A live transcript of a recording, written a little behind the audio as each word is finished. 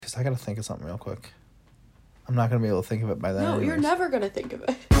because I got to think of something real quick. I'm not going to be able to think of it by then. No, anyways. you're never going to think of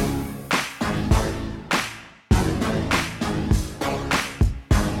it.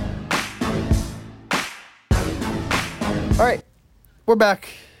 All right, we're back.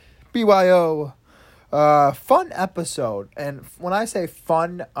 BYO. Fun episode. And when I say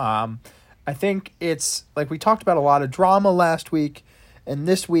fun, I think it's like we talked about a lot of drama last week, and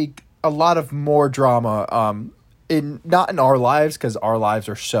this week a lot of more drama. Not in our lives, because our lives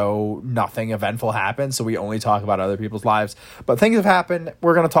are so nothing eventful happens, so we only talk about other people's lives. But things have happened.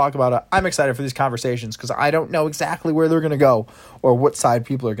 We're going to talk about it. I'm excited for these conversations because I don't know exactly where they're going to go or what side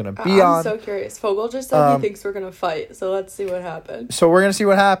people are going to be on. I'm so curious. Fogel just said he thinks we're going to fight, so let's see what happens. So we're going to see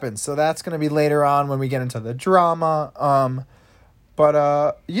what happens. So that's going to be later on when we get into the drama.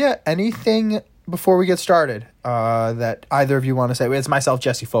 Yeah, anything before we get started that either of you want to say? It's myself,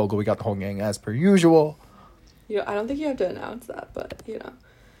 Jesse Fogel. We got the whole gang as per usual. I don't think you have to announce that, but,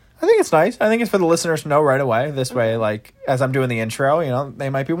 I think it's nice. I think it's for the listeners to know right away. This way, like, as I'm doing the intro, they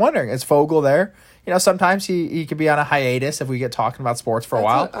might be wondering, is Fogel there? Sometimes he could be on a hiatus if we get talking about sports for a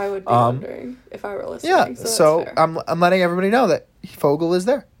while. What I would be wondering if I were listening. Yeah, so I'm letting everybody know that Fogel is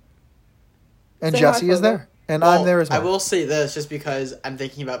there. And Say Jesse hi, is there. And I'm there as well. I will say this just because I'm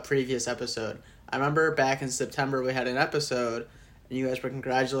thinking about previous episode. I remember back in September we had an episode and you guys were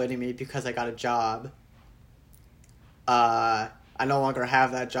congratulating me because I got a job. I no longer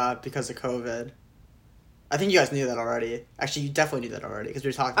have that job because of COVID. I think you guys knew that already. Actually, you definitely knew that already because we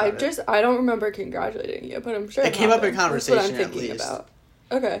were talking about it. I don't remember congratulating you, but I'm sure it came up in conversation. That's what I'm thinking about.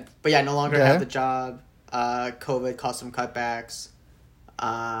 Okay. But yeah, I no longer have the job. COVID caused some cutbacks.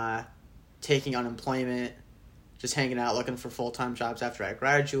 Taking unemployment. Just hanging out looking for full-time jobs after I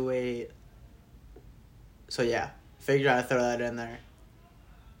graduate. So yeah, figured I'd throw that in there.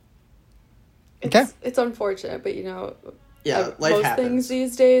 It's unfortunate, but yeah, life most happens. things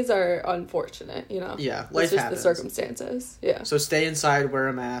these days are unfortunate, Yeah, life it's just happens. the circumstances. Yeah. So stay inside, wear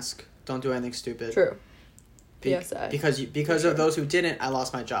a mask, don't do anything stupid. True. PSA. Because of those who didn't, I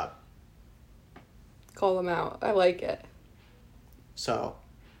lost my job. Call them out. I like it. So,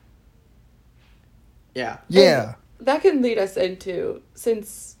 yeah. Yeah. And that can lead us into,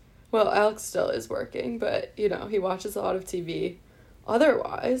 Alex still is working, but, he watches a lot of TV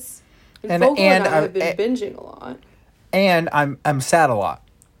otherwise. And Fogel and I have been binging a lot. And I'm sad a lot.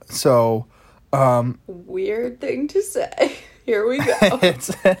 So, weird thing to say. Here we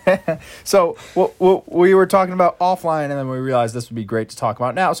go. So, we were talking about offline, and then we realized this would be great to talk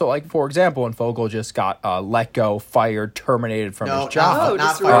about now. So, like, for example, when Fogel just got let go, fired, terminated from his job.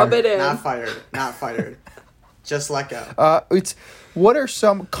 Just rub it in. Not fired. Just let go. What are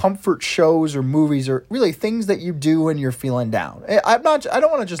some comfort shows or movies or really things that you do when you're feeling down? I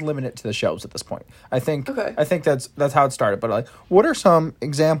don't want to just limit it to the shows at this point. I think that's how it started. But like, what are some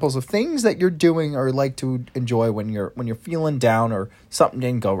examples of things that you're doing or like to enjoy when you're feeling down or something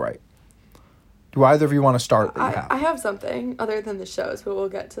didn't go right? Do either of you want to start? I have something other than the shows, but we'll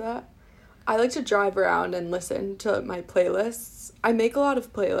get to that. I like to drive around and listen to my playlists. I make a lot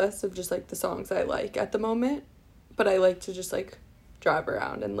of playlists of just like the songs I like at the moment, but I like to just like drive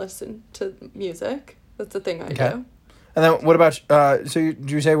around and listen to music. That's the thing I do. And then what about do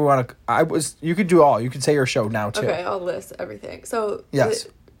you say we want to you could do all. You could say your show now too. Okay, I'll list everything. So yes.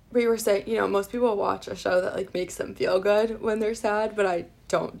 We were saying, most people watch a show that like makes them feel good when they're sad, but I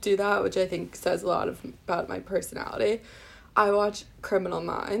don't do that, which I think says a lot about my personality. I watch Criminal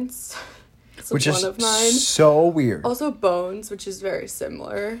Minds. Which one is of mine. So weird. Also Bones, which is very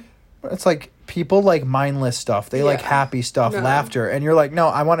similar. It's like people like mindless stuff. They like happy stuff, laughter. And you're like, no,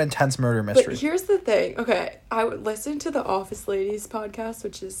 I want intense murder mystery. But here's the thing. Okay, I would listen to the Office Ladies podcast,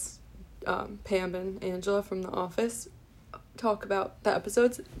 which is Pam and Angela from The Office talk about the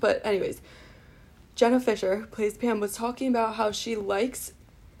episodes. But anyways, Jenna Fisher, who plays Pam, was talking about how she likes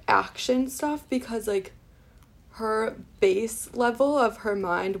action stuff because like her base level of her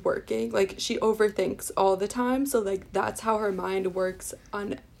mind working, like she overthinks all the time, so like that's how her mind works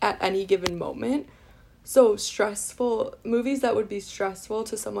at any given moment. So stressful movies that would be stressful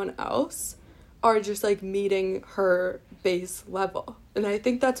to someone else are just like meeting her base level, and I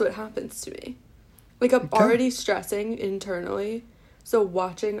think that's what happens to me. Like I'm already stressing internally, so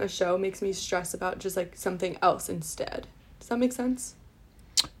watching a show makes me stress about just like something else instead. Does that make sense?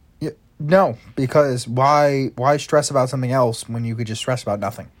 No, because why stress about something else when you could just stress about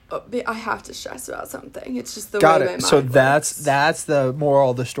nothing? I have to stress about something. It's just the way my mind So works. that's the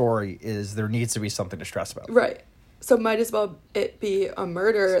moral of the story, is there needs to be something to stress about. Right. So might as well it be a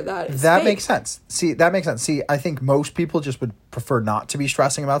murder that is That fake. makes sense. That makes sense. See, I think most people just would prefer not to be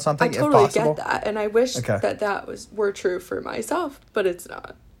stressing about something I totally if possible. get that, and I wish that were true for myself, but it's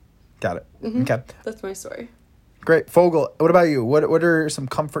not. Got it. Mhm. Okay. That's my story. Great. Fogel, what about you? What are some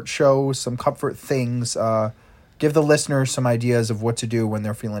comfort shows, some comfort things? Give the listeners some ideas of what to do when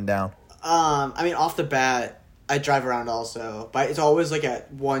they're feeling down. I mean, off the bat, I drive around also, but it's always like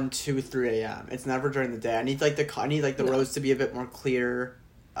at 1, 2, 3 a.m. It's never during the day. I need like the roads to be a bit more clear.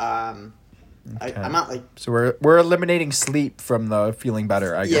 I'm not like So we're eliminating sleep from the feeling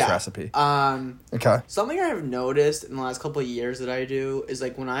better, I guess, recipe. Okay. Something I have noticed in the last couple of years that I do is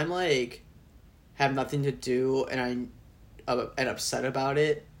like when I'm like have nothing to do and I'm upset about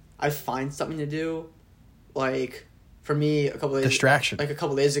it, I find something to do. Like for me, a couple of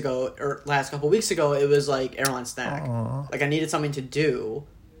days ago or last couple of weeks ago, it was like airline snack. Aww. Like I needed something to do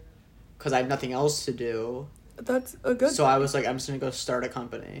because I had nothing else to do. That's a good. So I was like, I'm just gonna go start a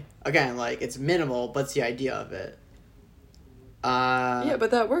company again. Like it's minimal, but it's the idea of it. Yeah,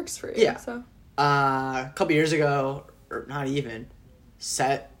 but that works for you. Yeah. So. A couple years ago, or not even,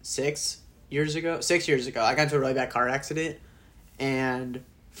 6 years ago, I got into a really bad car accident, and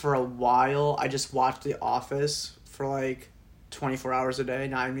for a while, I just watched The Office for like 24 hours a day.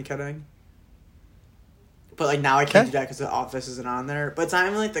 Not even kidding. But like now I can't do that because The Office isn't on there. But it's not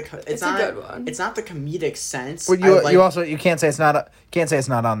even like it's not a good one. It's not the comedic sense. Well, you can't say it's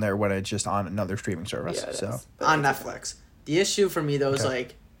not on there when it's just on another streaming service. Yeah, so on Netflix. The issue for me though is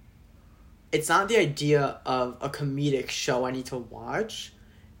like, it's not the idea of a comedic show I need to watch.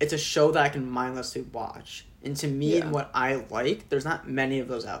 It's a show that I can mindlessly watch. And to me, and what I like, there's not many of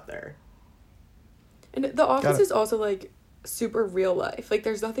those out there. And The Office is also like super real life. Like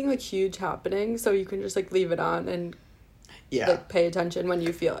there's nothing like huge happening, so you can just like leave it on and like pay attention when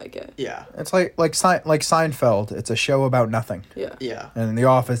you feel like it. Yeah. It's like Seinfeld. It's a show about nothing. Yeah. Yeah. And The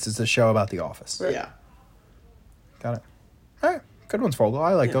Office is a show about The Office. Right. Yeah. Got it. All right. Good ones, Fogel.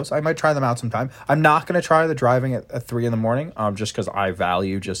 I like those. I might try them out sometime. I'm not going to try the driving at 3 a.m, just because I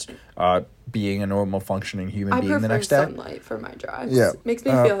value just being a normal functioning human being the next day. I prefer sunlight for my drives. Yeah. Makes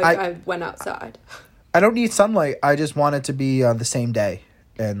me feel like I went outside. I don't need sunlight. I just want it to be the same day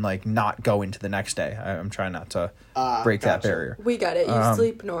and like not go into the next day. I'm trying not to break that barrier. We get it. You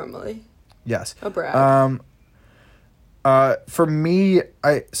sleep normally. Yes. A brag. For me,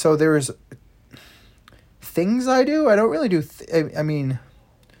 there's things I do. I don't really do. I mean,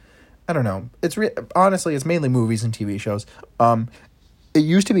 I don't know. Honestly, it's mainly movies and TV shows. It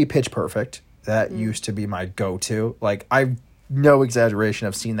used to be Pitch Perfect. That used to be my go-to. Like I've no exaggeration.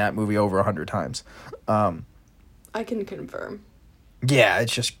 I've seen that movie over 100 times. I can confirm. Yeah,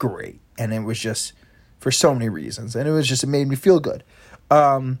 it's just great, and it was just for so many reasons, and it made me feel good.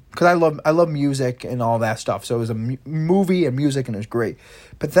 Because I love music and all that stuff. So it was a movie and music, and it was great.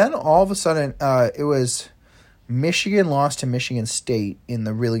 But then all of a sudden, it was Michigan lost to Michigan State in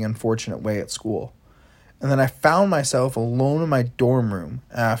the really unfortunate way at school. And then I found myself alone in my dorm room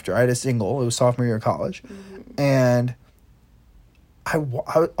after I had a single. It was sophomore year of college. Mm-hmm. And I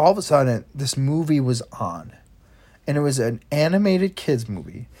all of a sudden, this movie was on. And it was an animated kids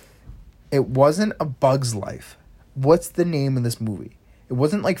movie. It wasn't A Bug's Life. What's the name of this movie? It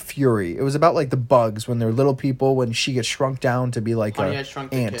wasn't like Fury. It was about like the bugs when they're little people, when she gets shrunk down to be like Honey, I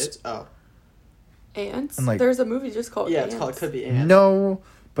Shrunk the ants. Kids? Oh. Ants? And, like, there's a movie just called Ants. It could be Ants. No,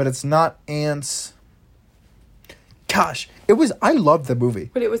 but it's not Ants. Gosh, I loved the movie.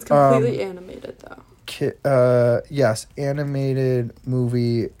 But it was completely animated though. Yes, animated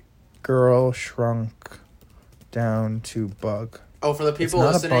movie, girl shrunk down to bug. Oh, for the people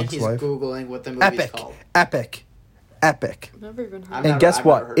listening, he's Googling what the movie's called. Epic. I've never even heard of it. And guess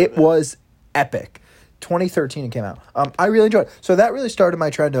what? It was epic. 2013 it came out. I really enjoyed it. So that really started my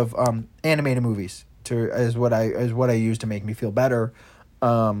trend of animated movies is what I use to make me feel better.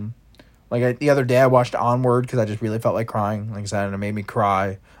 The other day I watched Onward because I just really felt like crying. Like I said, and it made me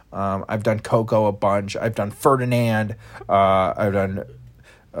cry. I've done Coco a bunch. I've done Ferdinand. I've done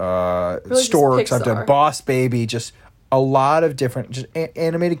Storks. I've done Boss Baby. Just a lot of different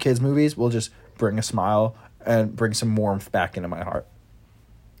animated kids movies will just bring a smile and bring some warmth back into my heart.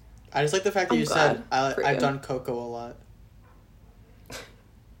 I just like the fact that you said I've done Coco a lot.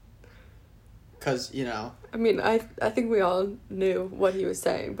 Because, I mean, I think we all knew what he was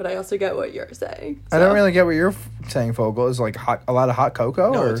saying, but I also get what you're saying. So. I don't really get what you're saying, Fogel. Is like a lot of hot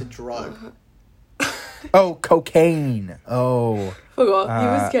cocoa? No, or? it's a drug. Oh, cocaine. Oh. Fogel, he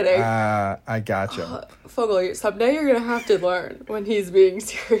was kidding. I gotcha. Fogel, someday you're going to have to learn when he's being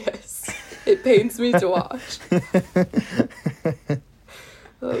serious. It pains me to watch.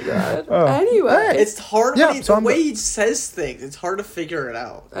 Oh, God. Anyway. It's hard the way he says things. It's hard to figure it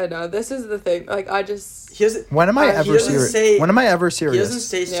out. I know. This is the thing. Like, I just... When am I ever serious? When am I ever serious? He doesn't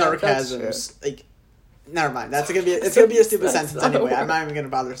say sarcasms, like, Never mind. It's gonna be a stupid That's sentence not a anyway. I'm word. not even gonna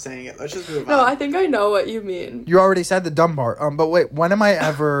bother saying it. Let's just move No, on. I think I know what you mean. You already said the dumb part. But wait, when am I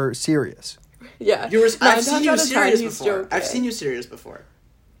ever serious? Yeah. I've seen you times out of 10, serious he's before. I've joking. seen you serious before.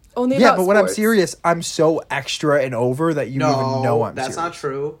 Only Yeah, about but when I'm sports. serious, I'm so extra and over that you even know I'm that's serious. not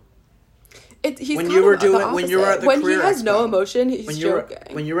true. He's When kind you were of the doing- when you were at opposite. the when Career he has no Expo. emotion, he's When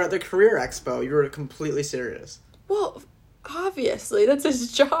joking. you were at the Career Expo, you were completely serious. Well, obviously, that's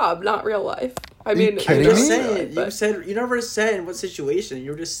his job, not real life. I you mean, kidding I'm me? just real saying. life, You but- said you never said in what situation.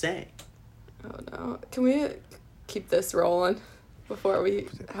 You were just saying. Oh no! Can we keep this rolling before we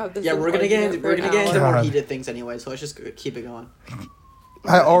have this? Yeah, we're gonna get argument for an into hour? more God. heated things anyway. So let's just keep it going.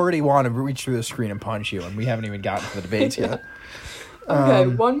 I already want to reach through the screen and punch you, and we haven't even gotten to the debates yet. Okay,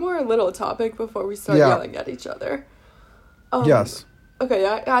 one more little topic before we start yeah. yelling at each other. Yes. Okay,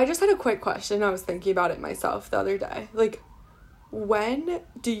 I just had a quick question. I was thinking about it myself the other day. Like, when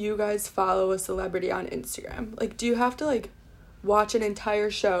do you guys follow a celebrity on Instagram? Like, do you have to, like, watch an entire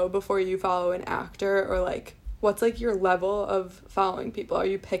show before you follow an actor? Or, like, what's, like, your level of following people? Are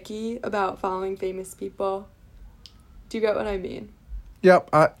you picky about following famous people? Do you get what I mean? Yep,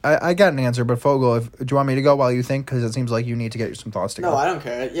 I got an answer, but Fogel, do you want me to go while you think? Because it seems like you need to get some thoughts No, together. I don't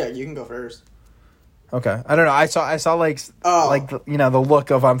care. Yeah, you can go first. Okay, I don't know. I saw like the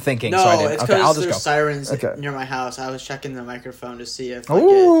look of I'm thinking. No, so I didn't. it's Okay, I'll because just there's go. sirens Okay. near my house. I was checking the microphone to see if. Like,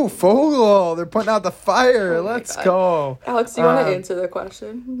 Oh, Fogel! They're putting out the fire. Oh my Let's God. go. Alex, do you want to Um, answer the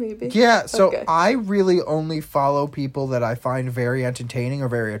question, maybe? Yeah, so Okay. I really only follow people that I find very entertaining or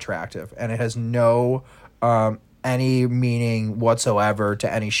very attractive, and it has no any meaning whatsoever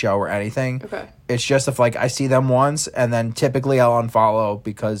to any show or anything. Okay. It's just if like I see them once, and then typically I'll unfollow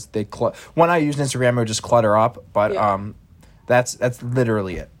because they when I use Instagram, it would just clutter up. But Yeah. that's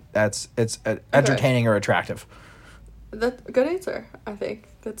literally it. It's entertaining or attractive. That's a good answer, I think.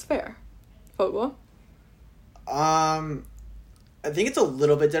 That's fair. Fogel? I think it's a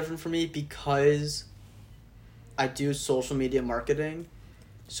little bit different for me because I do social media marketing.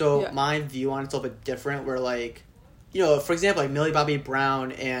 So Yeah. my view on it's a little bit different where like, you know, for example, like Millie Bobby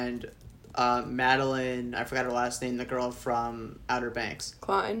Brown and Madeline, I forgot her last name, the girl from Outer Banks.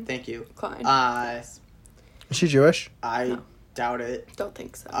 Klein? Thank you. Klein. Is she Jewish? I No. doubt it. Don't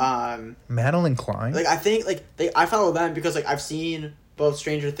think so. Madeline Klein. Like I think like I follow them because like I've seen both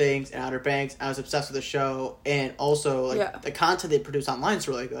Stranger Things and Outer Banks. I was obsessed with the show, and also like Yeah. the content they produce online is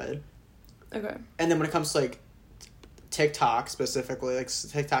really good. Okay. And then when it comes to like TikTok specifically, like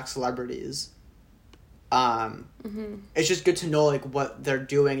TikTok celebrities, it's just good to know like what they're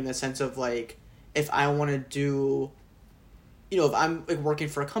doing in the sense of like if I want to do, you know, if I'm like working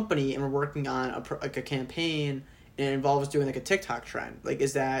for a company and we're working on a campaign and it involves doing like a TikTok trend, like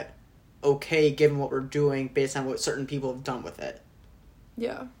is that okay given what we're doing based on what certain people have done with it?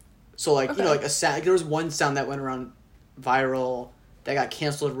 Yeah. So like you know Okay. like like there was one sound that went around viral that got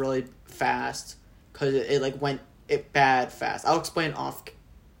canceled really fast because it like went bad fast. I'll explain off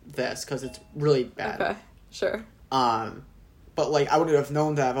this because it's really bad. Okay. Sure. But like I wouldn't have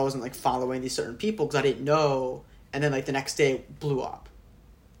known that if I wasn't like following these certain people because I didn't know, and then like the next day it blew up.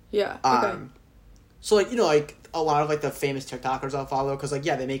 Yeah. Okay. So like you know like a lot of like the famous TikTokers I'll follow because like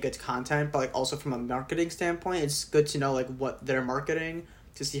yeah they make good content, but like also from a marketing standpoint it's good to know like what they're marketing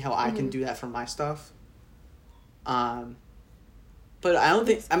to see how I can do that for my stuff. But I don't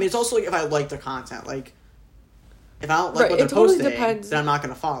think I mean it's also like if I like their content like if I don't like Right, what they're it totally posting depends. then I'm not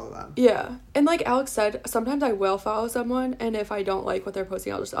gonna follow them. Yeah. And like Alex said, sometimes I will follow someone, and if I don't like what they're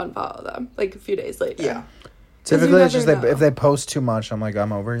posting, I'll just unfollow them, like, a few days later. Yeah. Typically, you it's just never know. if they post too much, I'm like,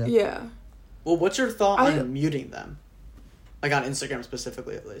 I'm over you. Yeah. Well, what's your thought I- on muting them? Like on Instagram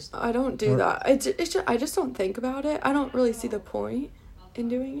specifically, at least. I don't do that. I just don't think about it. I don't really see the point in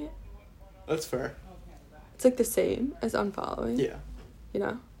doing it. That's fair. It's like the same as unfollowing. Yeah. You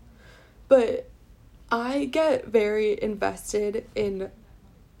know? But I get very invested in,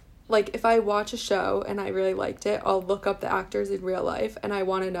 like, if I watch a show and I really liked it, I'll look up the actors in real life, and I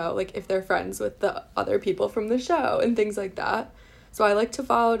want to know, like, if they're friends with the other people from the show and things like that. So I like to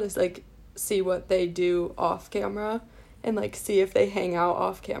follow to, like, see what they do off camera and, like, see if they hang out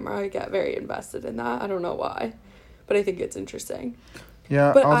off camera. I get very invested in that. I don't know why, but I think it's interesting.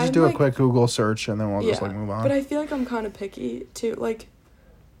 Yeah, But I'll just I'm, do a like- quick Google search and then we'll just like move on. But I feel like I'm kind of picky too. Like,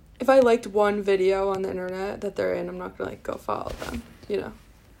 if I liked one video on the internet that they're in, I'm not gonna like go follow them. You know.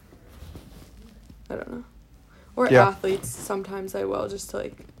 I don't know. Or Yeah. athletes. Sometimes I will just to,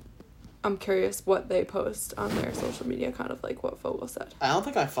 like. I'm curious what they post on their social media, kind of like what Fogel said. I don't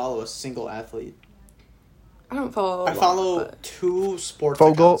think I follow a single athlete. I don't follow. I follow 2 sports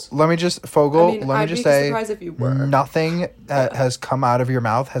Fogel, accounts. let me just I'd be say, surprised if you were. nothing that has come out of your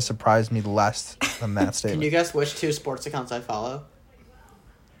mouth has surprised me less than that Can statement. you guess which 2 sports accounts I follow?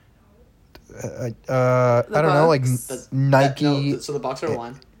 I don't know, like Bucks. Nike, So the Bucks are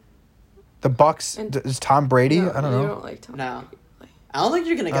 1. the Bucks. And- Is Tom Brady? No, I don't you know. don't like Tom No. Brady. I don't think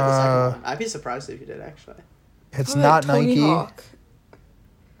you're gonna get the second one. I'd be surprised if you did, actually. It's Probably not Tony Nike. Hawk.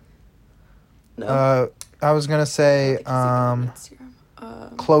 No. I was gonna I say don't think he's even on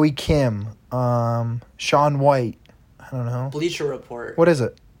Instagram. Chloe Kim, Sean White. I don't know. Bleacher Report. What is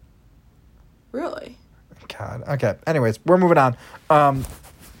it? Really? God. Okay. Anyways, we're moving on.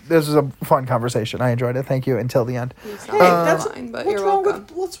 This was a fun conversation. I enjoyed it. Thank you until the end. You Hey, sound that's fine, but what's you're wrong welcome.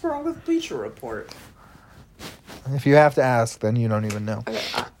 what's wrong with Bleacher Report? If you have to ask, then you don't even know. Okay,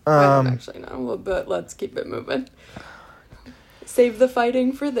 I don't actually know, but let's keep it moving. Save the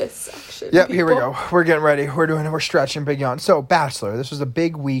fighting for this section. Yep, here we people. go. We're getting ready. We're stretching big yawn. So, Bachelor. This was a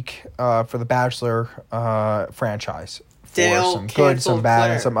big week for the Bachelor franchise. For Dale some good, canceled some bad,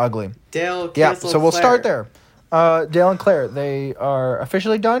 Claire. and some ugly. Dale Yeah, canceled so we'll Claire. start there. Dale and Claire, they are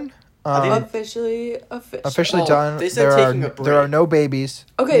officially done. Officially. Officially Oh, done. they said taking a there are break. no babies.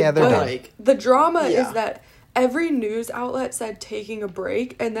 Okay, yeah, they're but done. Like, the drama Yeah. is that every news outlet said taking a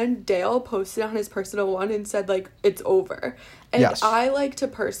break, and then Dale posted on his personal one and said, like, it's over. And Yes. I like to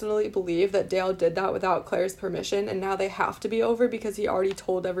personally believe that Dale did that without Claire's permission, and now they have to be over because he already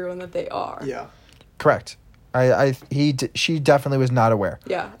told everyone that they are. yeah. Correct. She definitely was not aware.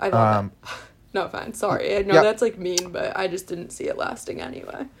 Yeah, I know that. No offense, sorry. I know Yeah. that's, like, mean, but I just didn't see it lasting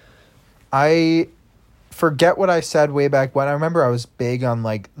anyway. I forget what I said way back when. I remember I was big on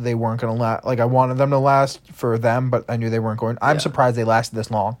like they weren't gonna last. Like I wanted them to last for them, but I knew they weren't going. I'm Yeah. surprised they lasted this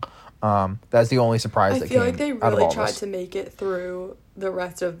long. That's the only surprise I that feel came like they out of really all tried this. to make it through the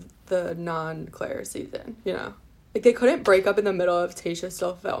rest of the non-Claire season, you know? Like, they couldn't break up in the middle of Tasha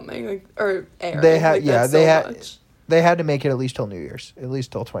still filming, like, or airing. They had- like, yeah, that's they so had- much. They had to make it at least till New Year's, at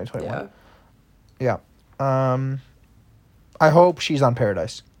least till 2021. Yeah. Yeah. I hope she's on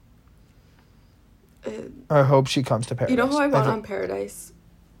Paradise. I hope she comes to Paradise. You know who I want think- on Paradise?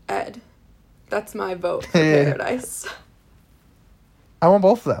 Ed. That's my vote for Paradise. I want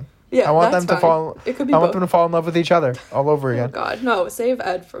both of them. Yeah, I want that's them to fine. fall. It could be I want both. them to fall in love with each other all over Oh, again. God. No, save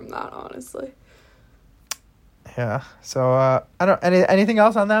Ed from that, honestly. Yeah. So I don't anything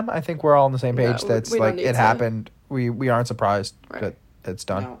else on them. I think we're all on the same No, page. That's we don't like need it to. happened. We aren't surprised Right. that it's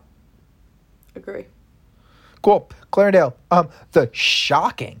done. No. Agree. Cool. Clarendale. The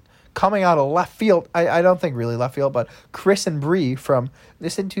shocking coming out of left field. I don't think really left field, but Chris and Bree from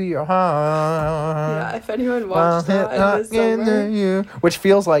Listen to Your Heart. Yeah, if anyone watched that in the summer. Which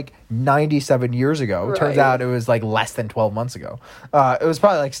feels like 97 years ago. Turns Right. out it was like less than 12 months ago. It was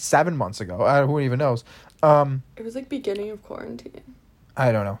probably like 7 months ago. Who even knows? It was like beginning of quarantine.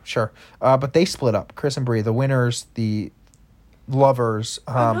 I don't know. Sure. But they split up. Chris and Bree, the winners, the lovers.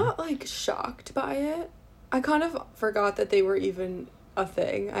 I'm not like shocked by it. I kind of forgot that they were even a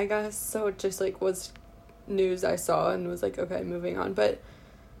thing, I guess. So it just like was news I saw and was like, okay, moving on. But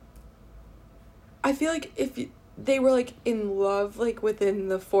I feel like if they were like in love like within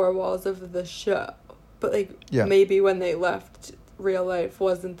the four walls of the show, but like Yeah. maybe when they left, real life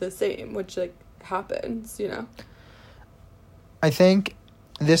wasn't the same, which like happens, you know. I think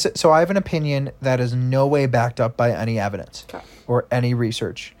this. So I have an opinion that is no way backed up by any evidence Okay. or any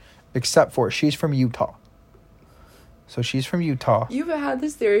research, except for she's from Utah. So she's from Utah, You've had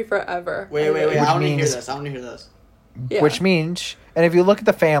this theory forever. Wait. I I think. want to hear means- this. I want to hear this. Yeah. which means, and if you look at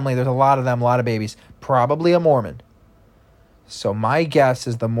the family, there's a lot of them, a lot of babies, probably a Mormon. So my guess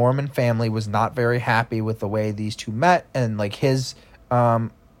is the Mormon family was not very happy with the way these two met and like his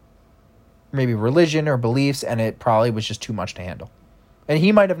maybe religion or beliefs, and it probably was just too much to handle. And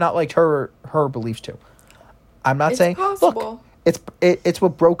he might have not liked her beliefs too. I'm not It's saying possible. look, it's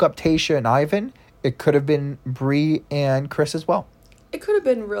what broke up Tasha and Ivan. It could have been Bree and Chris as well. It could have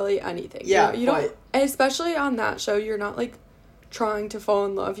been really anything. Yeah, you don't, but- and especially on that show, you're not like trying to fall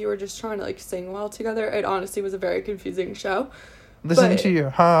in love. You were just trying to like sing well together. It honestly was a very confusing show. Listen But- to your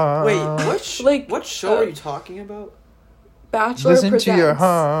heart. Wait, what show are you uh, talking about? Bachelor Listen to presents your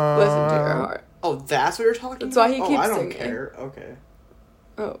heart. Listen to Your Heart. Oh, that's what you're talking That's about? why he Oh, keeps I don't singing. care. Okay.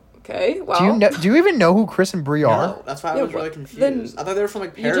 Oh, okay. Well, Do you even know who Chris and Bree are? No, that's why I Yeah, was really but confused. then I thought they were from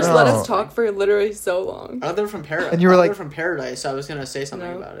like you Paradise. just let Oh. us talk for literally so long. I thought they were from Paradise. And you were like- they were from Paradise, so I was gonna say something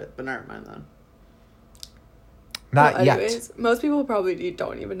No. about it, but never mind then. Not Well, yet. anyways, most people probably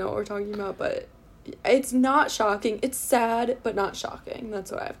don't even know what we're talking about, but it's not shocking. It's sad, but not shocking.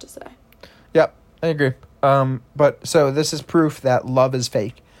 That's what I have to say. Yep, I agree. But so this is proof that love is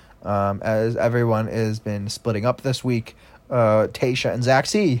fake. as everyone has been splitting up this week. Tasha and Zach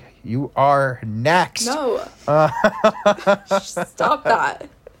C, you are next. No. Stop that.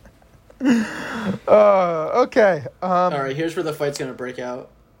 Okay. All right, here's where the fight's gonna break out.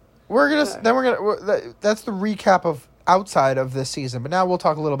 That's the recap of outside of this season, but now we'll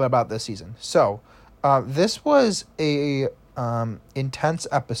talk a little bit about this season. So, this was a intense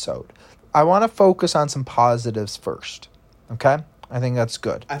episode. I want to focus on some positives first. Okay, I think that's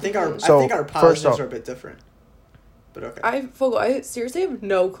good. I think our positives are a bit different. But okay. I seriously have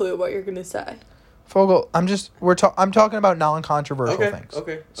no clue what you're gonna say. Fogel, I'm talking about non-controversial things.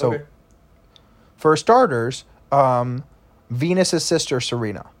 Okay. So, for starters, Venus's sister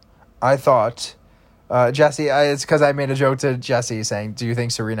Serena. I thought, Jesse. It's because I made a joke to Jesse saying, "Do you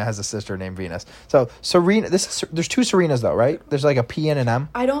think Serena has a sister named Venus?" So Serena. There's two Serenas though, right? There's like a P and an M.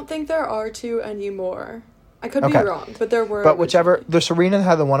 I don't think there are two anymore. I could be wrong, but there were. But whichever, the Serena that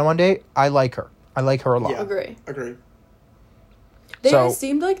had the one-on-one date, I like her. I like her a lot. Yeah, agree. They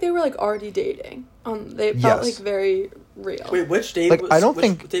seemed like they were like already dating. They felt like very real. Wait, which date? Like, was, I don't which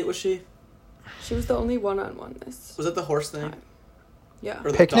think date was she? She was the only one-on-one this. Was it the horse thing? Time. Yeah.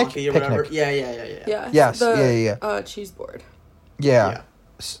 Or the Picnic? donkey or Picnic. whatever? Yeah. Yes. Yeah. Cheese board. Yeah.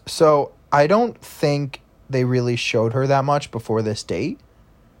 So I don't think they really showed her that much before this date.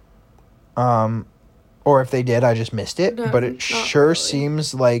 Or if they did, I just missed it. No, but it sure really.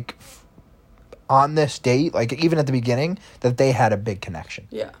 seems like on this date, like even at the beginning, that they had a big connection.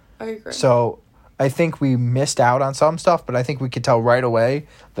 Yeah, I agree. So I think we missed out on some stuff, but I think we could tell right away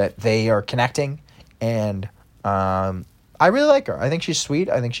that they are connecting. And I really like her. I think she's sweet.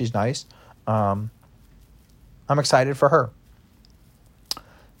 I think she's nice. I'm excited for her.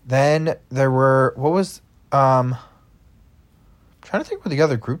 Then there were, trying to think what the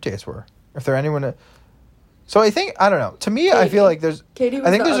other group dates were. If there anyone. So I don't know. To me, Katie. I feel like there's. Katie was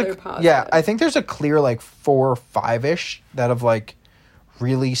I think the there's other a positive. Yeah. I think there's a clear like 4 or 5-ish that have like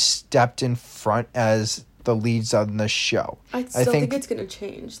really stepped in front as the leads on the show. I still think it's gonna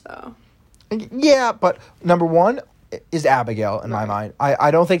change though. Yeah, but number one is Abigail in my mind. I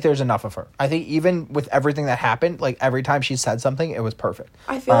don't think there's enough of her. I think even with everything that happened, like every time she said something, it was perfect.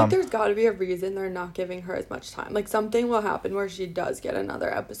 I feel like there's got to be a reason they're not giving her as much time. Like something will happen where she does get another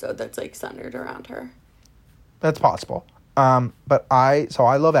episode that's like centered around her. That's possible. But I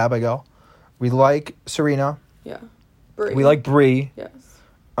love Abigail. We like Serena. Yeah. Brie. We like Brie. Yes.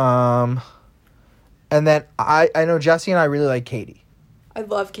 And then I know Jesse and I really like Katie. I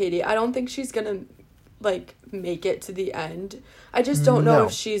love Katie. I don't think she's gonna like make it to the end. I just don't know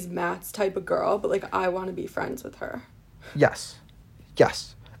if she's Matt's type of girl, but like I want to be friends with her. Yes.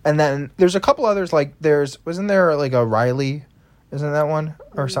 And then there's a couple others, like wasn't there like a Riley? Isn't that one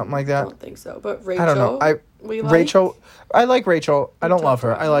or something like that? I don't think so, but Rachel. I don't know. Rachel. I like Rachel. I don't love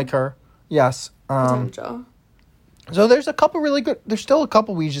her. I like her. Yes. Potential. So there's a couple really good. There's still a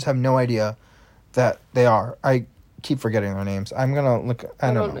couple we just have no idea that they are. I keep forgetting their names. I'm gonna look.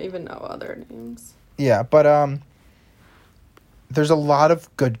 I don't know. Even know other names. Yeah, but there's a lot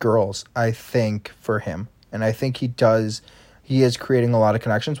of good girls, I think, for him, and I think he is creating a lot of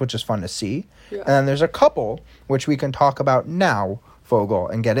connections, which is fun to see. Yeah. And then there's a couple which we can talk about now, Fogel,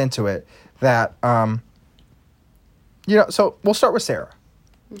 and get into it. That so we'll start with Sarah.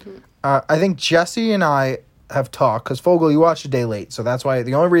 Mm-hmm. I think Jesse and I have talked, because Fogel, you watched a day late, so that's why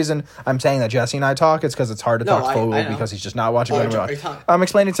the only reason I'm saying that Jesse and I talk is because it's hard to talk to Fogel because he's just not watching. I'm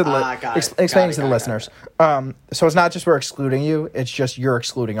explaining to the listeners. So it's not just we're excluding you; it's just you're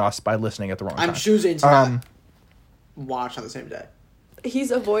excluding us by listening at the wrong time. I'm choosing to not watch on the same day.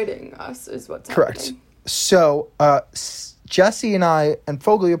 He's avoiding us, is what's correct. Happening. So Jesse and I and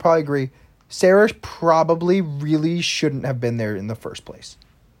Fogel, you'll probably agree, Sarah probably really shouldn't have been there in the first place.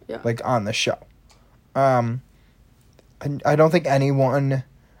 Yeah, like on the show. I don't think anyone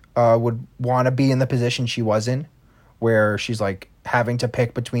would want to be in the position she was in, where she's like having to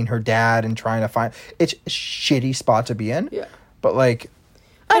pick between her dad and trying to find. It's a shitty spot to be in. Yeah, but like,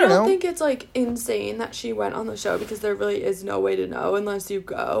 I don't know. think it's like insane that she went on the show because there really is no way to know unless you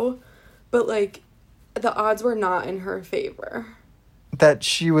go. But like, the odds were not in her favor. That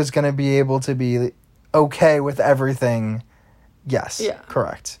she was gonna be able to be okay with everything. Yes. Yeah.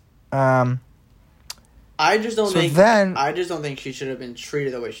 Correct. I just don't think she should have been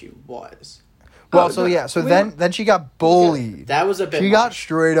treated the way she was. Well, then she got bullied. That was a bit. She got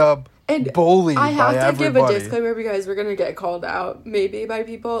straight up bullied. I have by to everybody. give a disclaimer because we're gonna get called out maybe by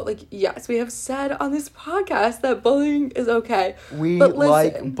people. Like, yes, we have said on this podcast that bullying is okay. We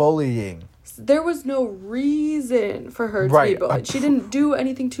like bullying. There was no reason for her to be Right, bullied. She didn't do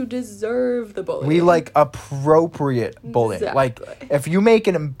anything to deserve the bullying. We like appropriate bullying. Like, Exactly. if you make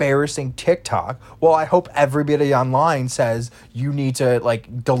an embarrassing TikTok, well, I hope everybody online says you need to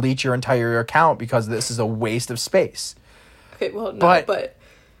like delete your entire account because this is a waste of space. Okay, well, no, But- but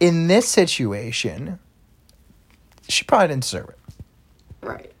In this situation, she probably didn't deserve it.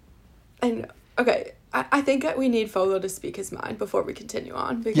 right. And, okay, I think that we need Folo to speak his mind before we continue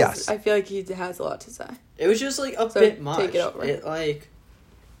on. Because Yes. I feel like he has a lot to say. It was just like a So, bit much. take it over. Like,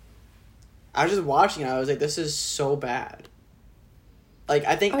 I was just watching it. I was like, this is so bad. Like,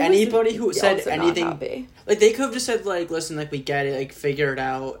 I think I was anybody who said also not anything, happy. like, they could have just said, like, listen, like, we get it, like, figure it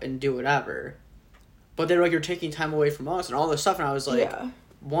out and do whatever. But they're like, you're taking time away from us and all this stuff. And I was like, Yeah.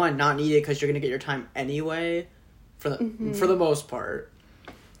 one, not needed because you're going to get your time anyway for the most part.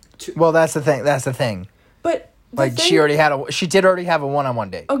 Well, that's the thing. But the Like, thing- she did already have a one-on-one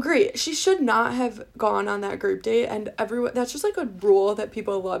date. Agree. She should not have gone on that group date, and everyone. That's just like a rule that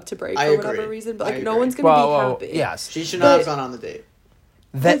people love to break I for agree. whatever reason. But I like, no agree. one's gonna be happy. yes. She should not have But- gone on the date.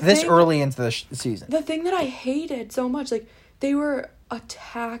 This thing- early into the season. The thing that I hated so much, like, they were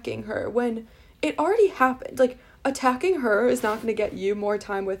attacking her when it already happened. Like, attacking her is not gonna get you more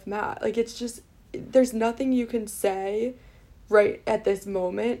time with Matt. Like, it's just there's nothing you can say right at this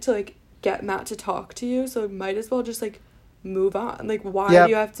moment to like get Matt to talk to you. So might as well just like move on. Like, why Yep. do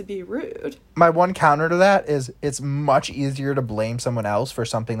you have to be rude? My one counter to that is it's much easier to blame someone else for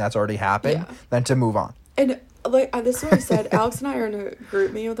something that's already happened Yeah. than to move on. And like this is what I said. Alex and I are in a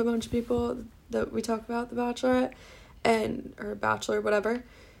group meeting with a bunch of people that we talk about The Bachelorette or Bachelor, whatever.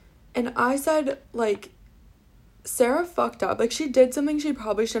 And I said, like, Sarah fucked up. Like, she did something she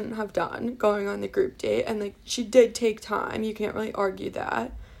probably shouldn't have done going on the group date, and like she did take time. You can't really argue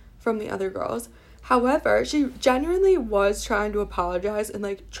that from the other girls. However, she genuinely was trying to apologize and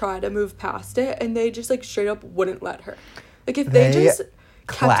like try to move past it, and they just like straight up wouldn't let her. Like, if they They just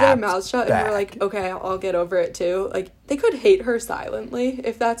kept their clapped mouths shut and were back. like, okay, I'll get over it too. Like, they could hate her silently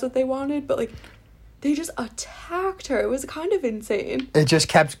if that's what they wanted, but like, they just attacked her. It was kind of insane. It just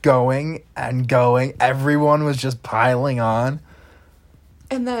kept going and going. Everyone was just piling on.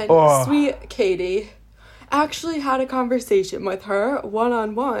 And then Oh. sweet Katie actually had a conversation with her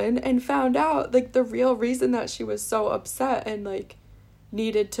one-on-one and found out like the real reason that she was so upset and like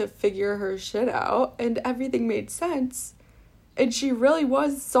needed to figure her shit out, and everything made sense. And she really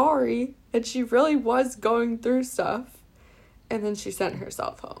was sorry, and she really was going through stuff. And then she sent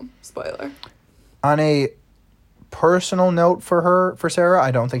herself home. Spoiler. On a personal note for Sarah, I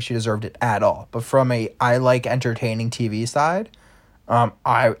don't think she deserved it at all. But from a I like entertaining TV side,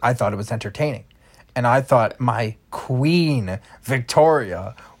 I thought it was entertaining. And I thought my queen,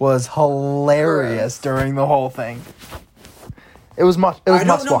 Victoria, was hilarious during the whole thing. It was I don't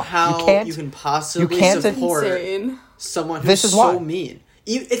must know watch. how you can possibly you can't- support Insane. someone who's This is so why. mean.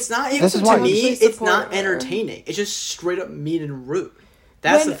 It's not even This is to why. me. Actually It's not support her. entertaining. It's just straight up mean and rude.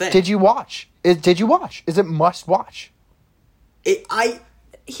 That's When- the thing. Did you watch? Did you watch? Is it must watch? He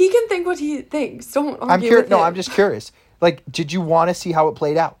can think what he thinks. Don't argue I'm curious. with No, him. I'm just curious. Like, did you want to see how it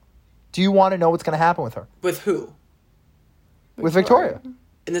played out? Do you want to know what's going to happen with her? With who? With Victoria?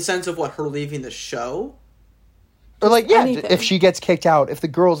 In the sense of what, her leaving the show? Or like, yeah, anything. if she gets kicked out, if the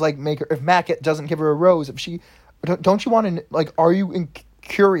girls like make her, if Matt doesn't give her a rose, if she, don't you want to like? Are you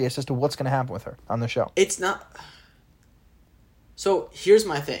curious as to what's going to happen with her on the show? It's not. So here's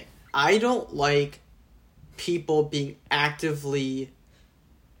my thing. I don't like people being actively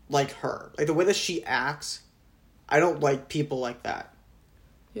like her. Like the way that she acts, I don't like people like that.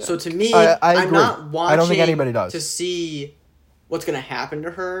 Yeah. So to me, I I'm agree. not watching I don't think anybody does. to see what's going to happen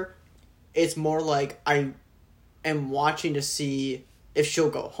to her. It's more like I am watching to see if she'll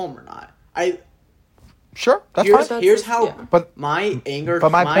go home or not. Sure, that's Here's, fine. here's That's- how yeah. But my anger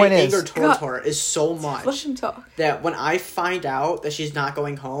But my point is- anger towards God. her is so much Let him talk. that when I find out that she's not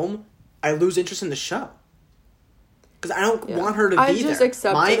going home, I lose interest in the show. Because I don't Yeah. want her to I be just there.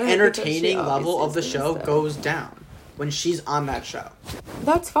 accepted My it because she entertaining level of the obviously is show gonna stay. goes down when she's on that show.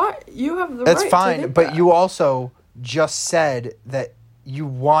 That's fine. You have the that's right to fine. think But that. you also just said that you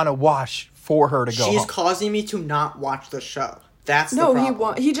want to watch for her to go She's home. causing me to not watch the show. That's No, the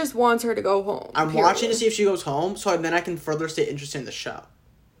problem. he just wants her to go home. I'm period. watching to see if she goes home, so then I can further stay interested in the show.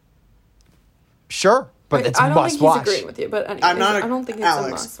 Sure, but Like, it's I don't must think watch. he's agreeing with you, but anyways, I'm not I don't think it's Alex.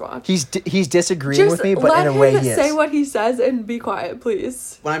 a must watch. He's disagreeing Just with me, but let in a way him he say is. what he says and be quiet,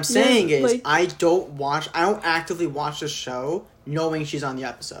 please. What I'm saying Yeah, is, like- I don't actively watch the show knowing she's on the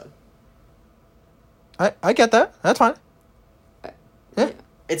episode. I get that. That's fine. Yeah.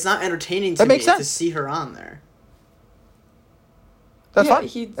 It's not entertaining to That me makes to sense. see her on there. That's yeah, fine.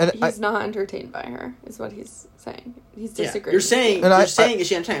 He's not entertained by her, is what he's saying. He's disagreeing. You're saying, is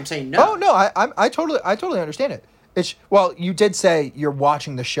she entertained? I'm saying no. Oh, no, I totally understand it. It's, well, you did say you're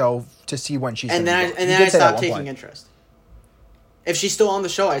watching the show to see when she's and then I stopped taking interest. If she's still on the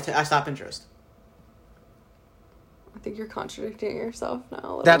show, I stop interest. I think you're contradicting yourself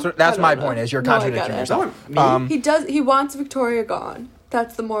now. That's my point, is you're contradicting yourself. He wants Victoria gone.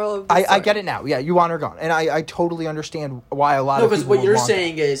 That's the moral of the story. I get it now. Yeah, you want her gone. And I totally understand why a lot of people because what you're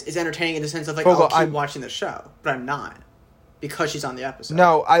saying is entertaining in the sense of, like, I'll keep watching the show. But I'm not. Because she's on the episode.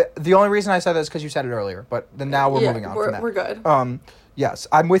 No, the only reason I said that is because you said it earlier. But then now we're moving on from that. We're good. Yes,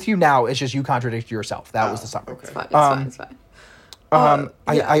 I'm with you now. It's just you contradicted yourself. That was the summary. Okay. It's fine.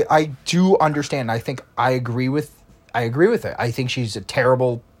 I do understand. I think I agree with it. I think she's a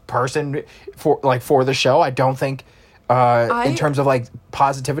terrible person for the show. I don't think in terms of, like,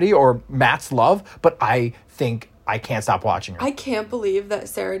 positivity or Matt's love, but I think I can't stop watching her. I can't believe that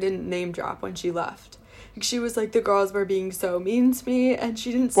Sarah didn't name drop when she left. Like, she was like, the girls were being so mean to me, and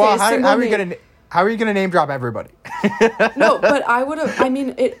she didn't say a single name. How are you gonna name drop everybody? No, but I would have. I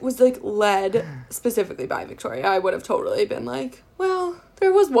mean, it was, like, led specifically by Victoria. I would have totally been like, well,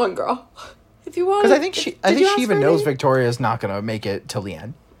 there was one girl. If you want, because I think she even knows Victoria's not gonna make it till the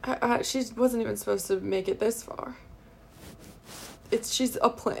end. She wasn't even supposed to make it this far. She's a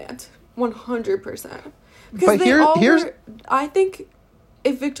plant, 100%. Because I think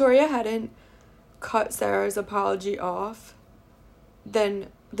if Victoria hadn't cut Sarah's apology off, then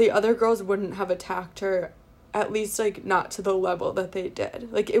the other girls wouldn't have attacked her, at least, like, not to the level that they did.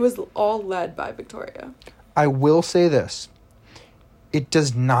 Like, it was all led by Victoria. I will say this. It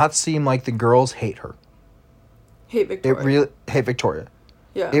does not seem like the girls hate her. Hate Victoria. Hate Victoria.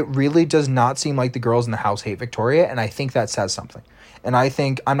 Yeah. It really does not seem like the girls in the house hate Victoria, and I think that says something. And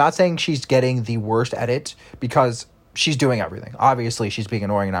I'm not saying she's getting the worst edit, because she's doing everything. Obviously, she's being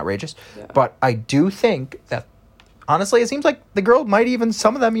annoying and outrageous. Yeah. But I do think that, honestly, it seems like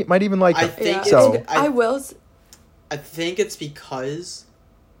some of them might even like her. I think it's because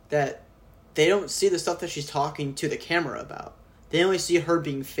that they don't see the stuff that she's talking to the camera about. They only see her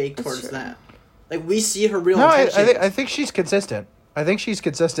being fake towards them. Like, we see her real intentions. I think she's consistent. I think she's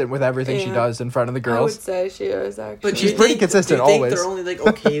consistent with everything she does in front of the girls. I would say she is, actually. But she's pretty consistent always. Do you think they're only, like,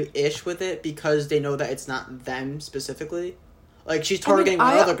 okay-ish with it because they know that it's not them specifically? Like, she's targeting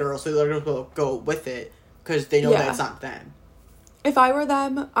one other girl, so the other girls will go with it because they know that it's not them. If I were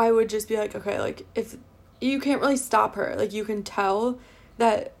them, I would just be like, okay, like, if you can't really stop her. Like, you can tell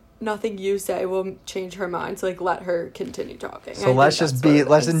that nothing you say will change her mind, so, like, let her continue talking. So let's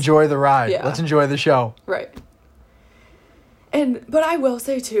enjoy the ride. Yeah. Let's enjoy the show. Right. But I will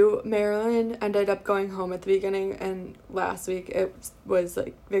say, too, Marilyn ended up going home at the beginning, and last week it was,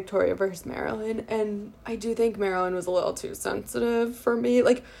 like, Victoria versus Marilyn, and I do think Marilyn was a little too sensitive for me.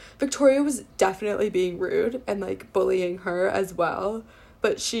 Like, Victoria was definitely being rude and, like, bullying her as well,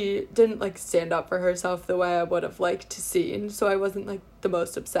 but she didn't, like, stand up for herself the way I would have liked to see, so I wasn't, like, the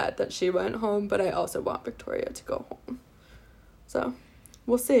most upset that she went home, but I also want Victoria to go home. So,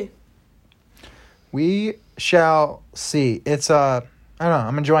 we'll see. We shall see. It's I don't know.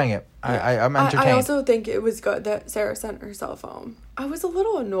 I'm enjoying it. Yeah. I'm entertained. I also think it was good that Sarah sent herself home. I was a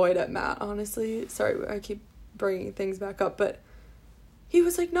little annoyed at Matt, honestly. Sorry, I keep bringing things back up, but he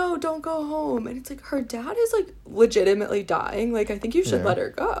was like, "No, don't go home." And it's like, her dad is, like, legitimately dying. Like, I think you should let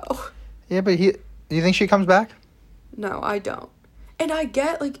her go. Yeah, but you think she comes back? No, I don't. And I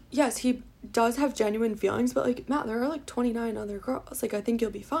get, like, yes, he does have genuine feelings, but, like, Matt, there are, like, 29 other girls. Like, I think you'll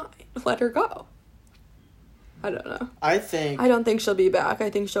be fine. Let her go. I don't know. I don't think she'll be back.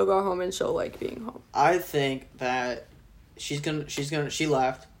 I think she'll go home and she'll like being home. I think that she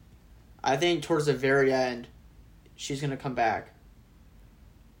left. I think towards the very end, she's gonna come back.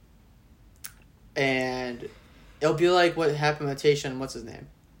 And it'll be like what happened with Tayshia and what's his name?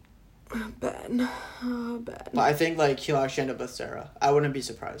 Ben. Oh, Ben. But I think, like, he'll actually end up with Sarah. I wouldn't be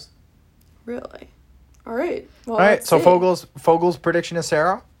surprised. Really? All right. Well, all right. So Fogel's prediction is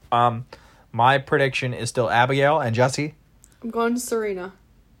Sarah. My prediction is still Abigail and Jesse. I'm going to Serena.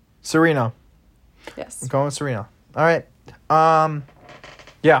 Serena. Yes. I'm going with Serena. All right.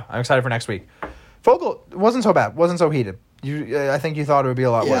 Yeah, I'm excited for next week. Fogel wasn't so bad. Wasn't so heated. I think you thought it would be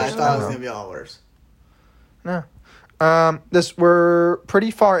a lot worse. Yeah, I thought it was going to be a lot worse. No. We're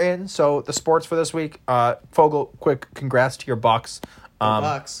pretty far in, so the sports for this week. Fogel, quick congrats to your Bucks.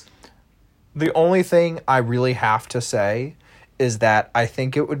 Bucks. The only thing I really have to say is that I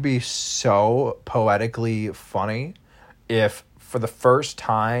think it would be so poetically funny if, for the first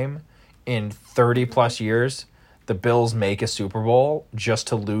time in 30 plus years, the Bills make a Super Bowl just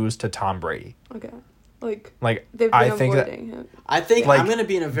to lose to Tom Brady. Okay. Like Like they've been I think that avoiding him. I think Like- I'm gonna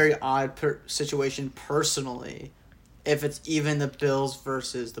be in a very odd situation personally, if it's even the Bills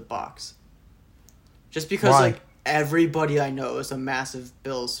versus the Bucks. Just because Why? like everybody I know is a massive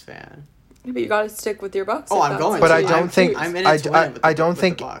Bills fan. But you gotta stick with your Bucks. Oh, if I'm that's going. what But to. I don't you think- choose. I'm in it to win with the, I don't with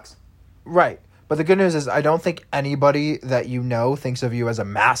think- the Bucks. right. But the good news is I don't think anybody that you know thinks of you as a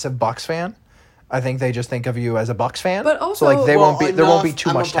massive Bucks fan. I think they just think of you as a Bucks fan. But so also- like they Well, won't be there won't be enough- too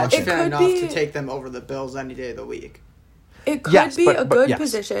I'm much a Bucks tension. fan It could enough be- to take them over the Bills any day of the week. It could Yes, be but- a but good yes.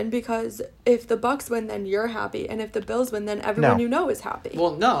 position because if the Bucks win, then you're happy, and if the Bills win, then everyone No. you know is happy.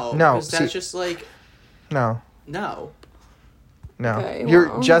 Well, no, No, because that's see- just like No. no. No. Okay, You're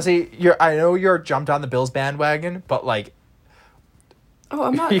well. Jesse, I know you're jumped on the Bills bandwagon, but like oh,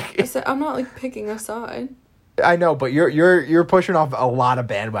 I'm not. I'm not like picking a side. I know, but you're pushing off a lot of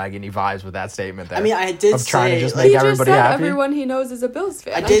bandwagony vibes with that statement there. I mean, I did of trying say to just like, make He just everybody said happy. everyone he knows is a Bills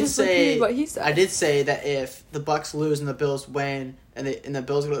fan. I did just say repeated what he said. I did say that if the Bucks lose and the Bills win and the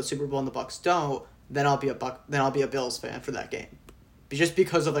Bills go to the Super Bowl and the Bucks don't, then I'll be a Bills fan for that game. Just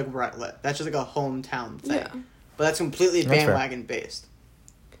because of like where I live. That's just like a hometown thing. Yeah. But that's completely That's fair. bandwagon based.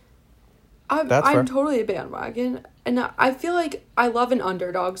 That's fair. I'm totally a bandwagon, and I feel like I love an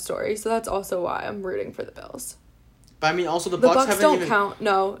underdog story, so that's also why I'm rooting for the Bills. But I mean also the The Bucks Bucks haven't don't even count,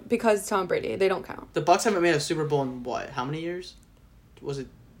 no, because Tom Brady, they don't count. the Bucks haven't made a Super Bowl in what? How many years? Was it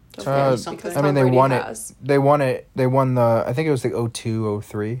Uh, something? I mean, they Tom Brady won has. it. They won it. They won the. I think it was the 02,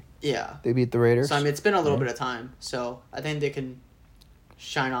 03. Yeah. They beat the Raiders. So I mean it's been a little bit of time. So I think they can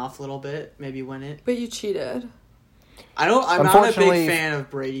shine off a little bit, maybe win it. But you cheated. I'm not a big Unfortunately- fan of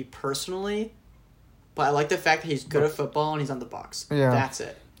Brady personally, but I like the fact that he's good at football and he's on the Bucks. Yeah. That's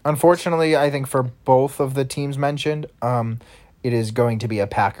it. Unfortunately, I think for both of the teams mentioned, it is going to be a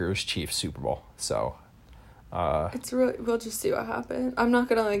Packers Chiefs Super Bowl. So, It's really. We'll just see what happens. I'm not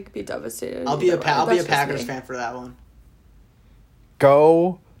gonna like be devastated. I'll be a either way. I'll be a That's just Packers me. fan for that one.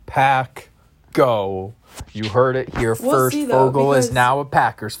 go Pack, go! You heard it here We'll first. see, though, Fogel is because- now a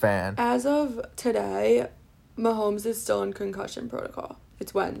Packers fan. As of today, Mahomes is still in concussion protocol.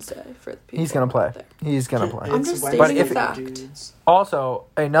 It's Wednesday for the people. He's gonna play. out there. He's gonna play. I'm It's just Wednesday, stating a fact. dudes. Also,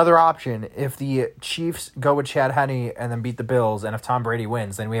 another option, if the Chiefs go with Chad Henne and then beat the Bills, and if Tom Brady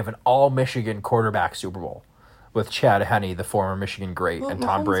wins, then we have an all-Michigan quarterback Super Bowl with Chad Henne, the former Michigan great, Well, and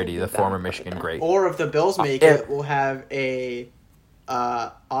Tom Mahomes Brady, will the be former back Michigan by then. great. Or if the Bills make if- it, we'll have a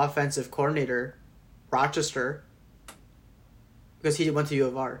offensive coordinator, Rochester, because he went to U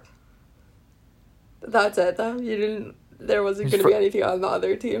of R. That's it, though. You didn't. There wasn't He's going to be fr- anything on the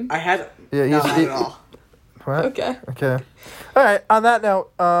other team. I had Yeah, no, he's- not at all. What? Okay. Okay. All right. On that note,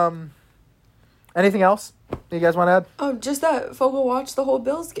 anything else you guys want to add? Just that Fogel watched the whole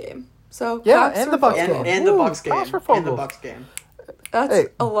Bills game. So Yeah, claps and for the Bucks Fogel. game. And the Ooh, Bucks game. claps for And the Fogel. Bucks game. That's Hey.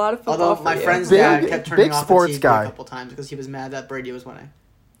 a lot of football. Although my for you. friend's Big- dad kept turning big off sports the TV guy. a couple times because he was mad that Brady was winning.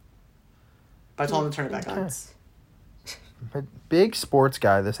 But I told him to turn it back on. Intense. Big sports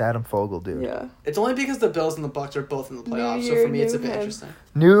guy, this Adam Fogel dude. Yeah. It's only because the Bills and the Bucks are both in the New playoffs, so year, for me it's a new bit him. interesting.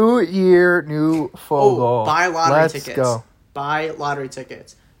 New year, new Fogel. Oh, buy lottery Let's tickets. go. Buy lottery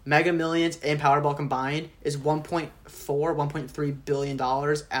tickets. Mega Millions and Powerball combined is 1.3 billion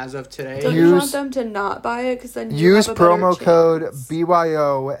dollars as of today. Don't Use- you want them to not buy it? Because then you Use have a better promo code chance.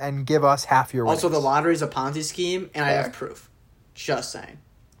 BYO and give us half your winnings. Also, the lottery is a Ponzi scheme, and I Fair. have proof. Just saying.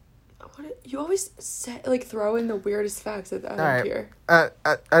 You always say, throw in the weirdest facts at the end All right. here. I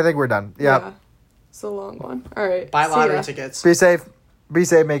think we're done. Yep. Yeah. It's a long one. All right. Buy see lottery ya. tickets. Be safe. Be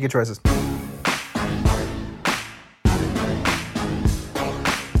safe. Make good choices.